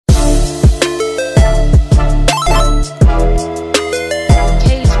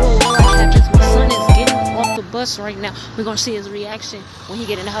bus right now. We're gonna see his reaction when he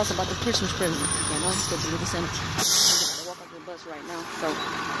get in the house about the Christmas present. Yeah, no, he's still to the center. I'm gonna walk up the bus right now. So,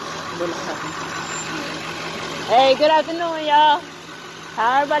 little something. Hey, good afternoon, y'all.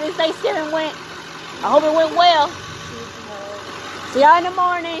 How everybody's Thanksgiving went? I hope it went well. See y'all in the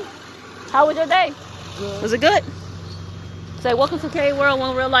morning. How was your day? Good. Was it good? Say, welcome to K World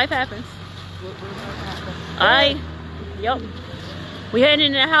when real life happens. Alright. Yup. We heading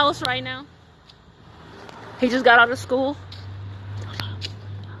in the house right now. He just got out of school.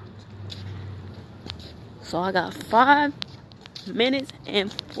 So I got 5 minutes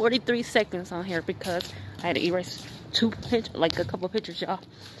and 43 seconds on here because I had to erase a couple pictures, y'all.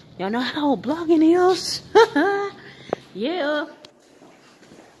 Y'all know how blogging is. Yeah.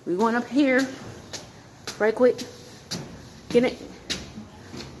 We going up here. Right quick. Get it.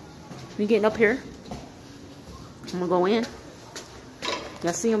 We getting up here. I'm gonna go in.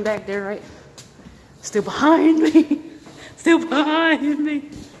 Y'all see him back there, right? Still behind me. Still behind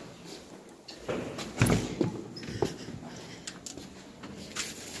me.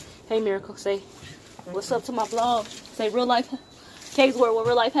 Hey, Miracle, say what's up to my vlog. Say real life. K's World, where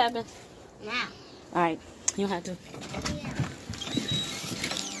real life happens. Now. All right, you don't have to. Yeah.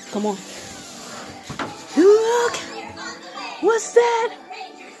 Come on. Look. What's that?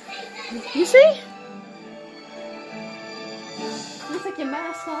 You see? You take your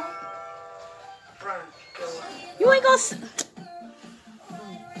mask off. You ain't gonna.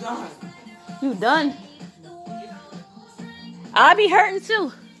 You done? I be hurting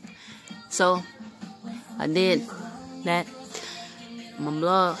too. So I did that. My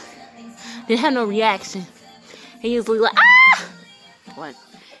blog didn't have no reaction. He usually like what?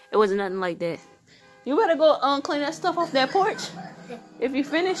 It wasn't nothing like that. You better go clean that stuff off that porch if you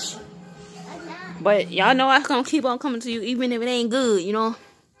finish. But y'all know I'm gonna keep on coming to you even if it ain't good, you know.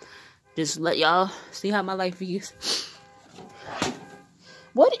 Just let y'all see how my life is.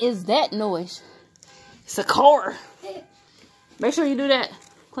 What is that noise? It's a car. Make sure you do that.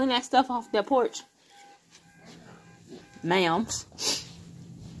 Clean that stuff off that porch. Ma'ams.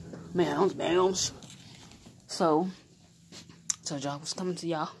 So y'all was coming to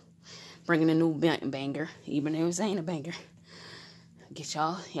y'all. Bringing a new banger. Even if it ain't a banger. Get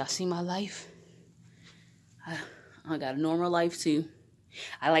y'all see my life. I got a normal life too.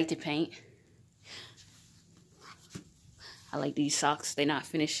 I like to paint. I like these socks. They're not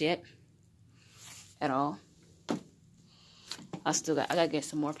finished yet. At all. I gotta get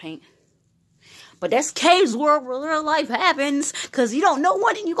some more paint. But that's K's World where real life happens. Cause you don't know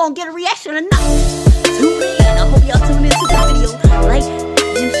when you're gonna get a reaction or not. Tune in. I hope y'all tune into the video. Like,